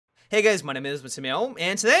Hey guys, my name is Matteo,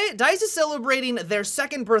 and today, DICE is celebrating their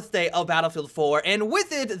second birthday of Battlefield 4, and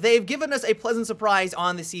with it, they've given us a pleasant surprise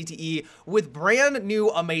on the CTE with brand new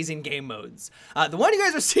amazing game modes. The one you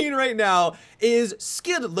guys are seeing right now is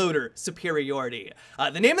Skid Loader Superiority.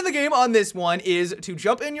 The name of the game on this one is to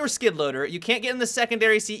jump in your skid loader. You can't get in the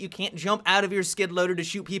secondary seat, you can't jump out of your skid loader to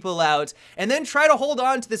shoot people out, and then try to hold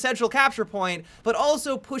on to the central capture point, but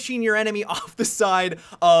also pushing your enemy off the side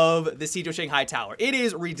of the Siege of Shanghai Tower. It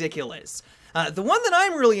is ridiculous. The one that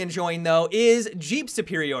I'm really enjoying, though, is Jeep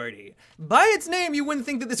Superiority. By its name, you wouldn't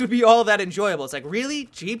think that this would be all that enjoyable. It's like, really?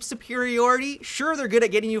 Jeep Superiority? Sure, they're good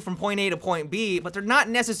at getting you from point A to point B, but they're not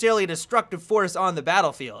necessarily a destructive force on the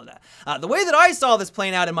battlefield. The way that I saw this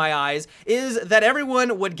playing out in my eyes is that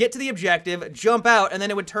everyone would get to the objective, jump out, and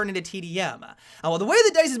then it would turn into TDM. Well, the way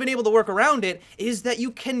that DICE has been able to work around it is that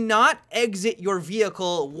you cannot exit your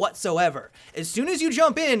vehicle whatsoever. As soon as you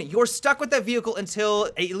jump in, you're stuck with that vehicle until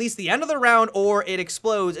at least the end of the round, or it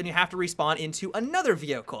explodes and you have to respawn into another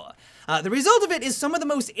vehicle. The result of it is some of the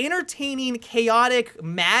most entertaining, chaotic,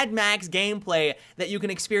 Mad Max gameplay that you can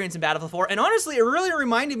experience in Battlefield 4, and honestly, it really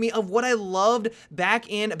reminded me of what I loved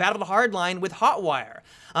back in Battlefield Hardline with Hotwire.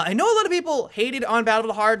 I know a lot of people hated on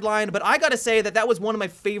Battlefield Hardline, but I gotta say that that was one of my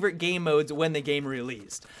favorite game modes when the game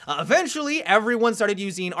released. Eventually, everyone started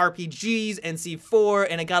using RPGs and C4,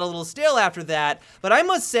 and it got a little stale after that, but I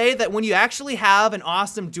must say that when you actually have an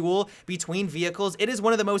awesome duel between vehicles, it is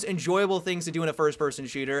one of the most enjoyable things to do in a first-person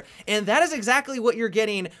shooter, and that is exactly what you're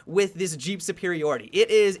getting with this Jeep Superiority. It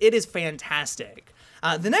is fantastic.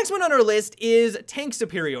 The next one on our list is Tank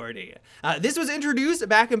Superiority. This was introduced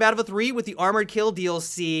back in Battlefield 3 with the Armored Kill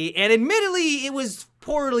DLC, and admittedly, it was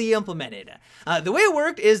poorly implemented. The way it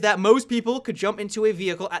worked is that most people could jump into a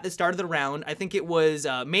vehicle at the start of the round. I think it was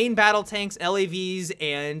main battle tanks, LAVs,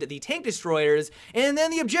 and the tank destroyers, and then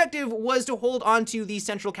the objective was to hold onto the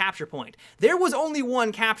central capture point. There was only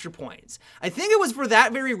one capture point. I think it was for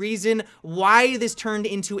that very reason why this turned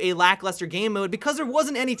into a lackluster game mode, because there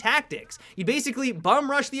wasn't any tactics. You basically bum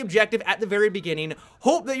rush the objective at the very beginning,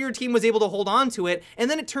 hope that your team was able to hold on to it, and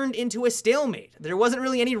then it turned into a stalemate. There wasn't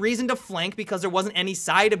really any reason to flank because there wasn't any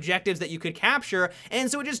side objectives that you could capture, and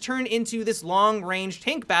so it just turned into this long-range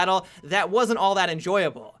tank battle that wasn't all that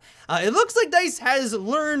enjoyable. It looks like DICE has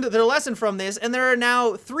learned their lesson from this, and there are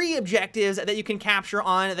now 3 objectives that you can capture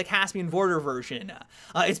on the Caspian Border version.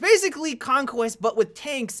 It's basically Conquest, but with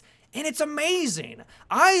tanks, and it's amazing.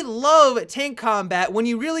 I love tank combat when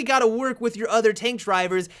you really gotta work with your other tank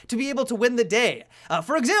drivers to be able to win the day.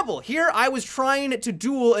 For example, here I was trying to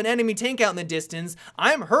duel an enemy tank out in the distance.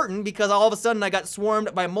 I'm hurting because all of a sudden I got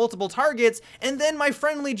swarmed by multiple targets, and then my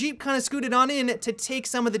friendly Jeep kind of scooted on in to take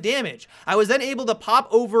some of the damage. I was then able to pop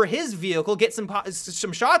over his vehicle, get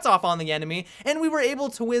some shots off on the enemy, and we were able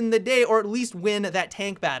to win the day, or at least win that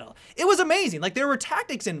tank battle. It was amazing. Like, there were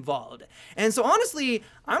tactics involved. And so honestly,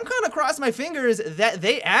 I'm kind of crossing my fingers that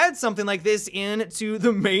they add something like this into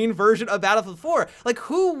the main version of Battlefield 4. Like,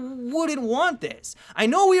 who wouldn't want this? I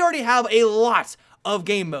know we already have a lot of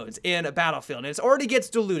game modes in Battlefield, and it already gets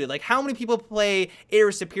diluted. Like, how many people play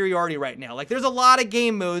Air Superiority right now? Like, there's a lot of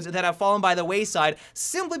game modes that have fallen by the wayside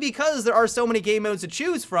simply because there are so many game modes to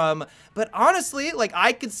choose from, but honestly, like,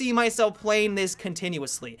 I could see myself playing this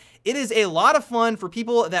continuously. It is a lot of fun for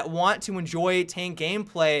people that want to enjoy tank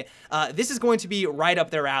gameplay. This is going to be right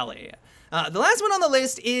up their alley. The last one on the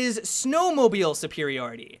list is Snowmobile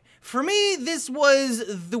Superiority. For me, this was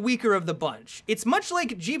the weaker of the bunch. It's much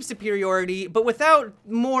like Jeep Superiority, but without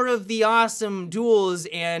more of the awesome duels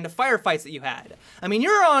and firefights that you had. I mean,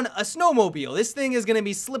 you're on a snowmobile. This thing is gonna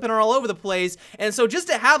be slipping all over the place, and so just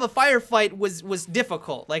to have a firefight was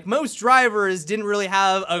difficult. Like, most drivers didn't really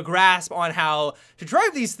have a grasp on how to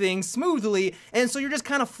drive these things smoothly, and so you're just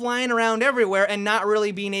kind of flying around everywhere and not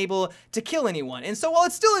really being able to kill anyone. And so while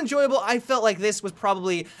it's still enjoyable, I felt like this was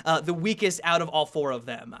probably the weakest out of all 4 of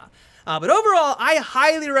them. But overall, I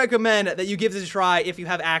highly recommend that you give this a try if you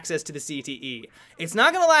have access to the CTE. It's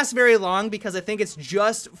not going to last very long because I think it's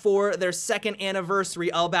just for their 2nd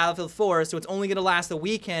anniversary of Battlefield 4, so it's only going to last the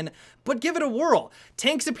weekend, but give it a whirl.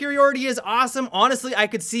 Tank Superiority is awesome. Honestly, I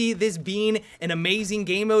could see this being an amazing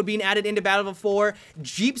game mode being added into Battlefield 4.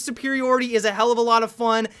 Jeep Superiority is a hell of a lot of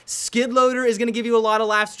fun. Skid Loader is going to give you a lot of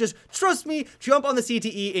laughs. Just trust me, jump on the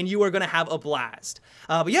CTE and you are going to have a blast.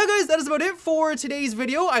 But yeah, guys, that is about it for today's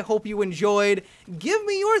video. I hope you enjoyed. Give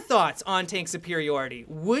me your thoughts on Tank Superiority.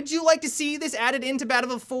 Would you like to see this added into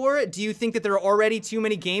Battlefield 4? Do you think that there are already too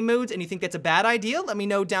many game modes and you think that's a bad idea? Let me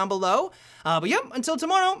know down below. But yeah, until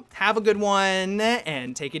tomorrow, have a good one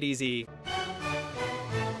and take it easy.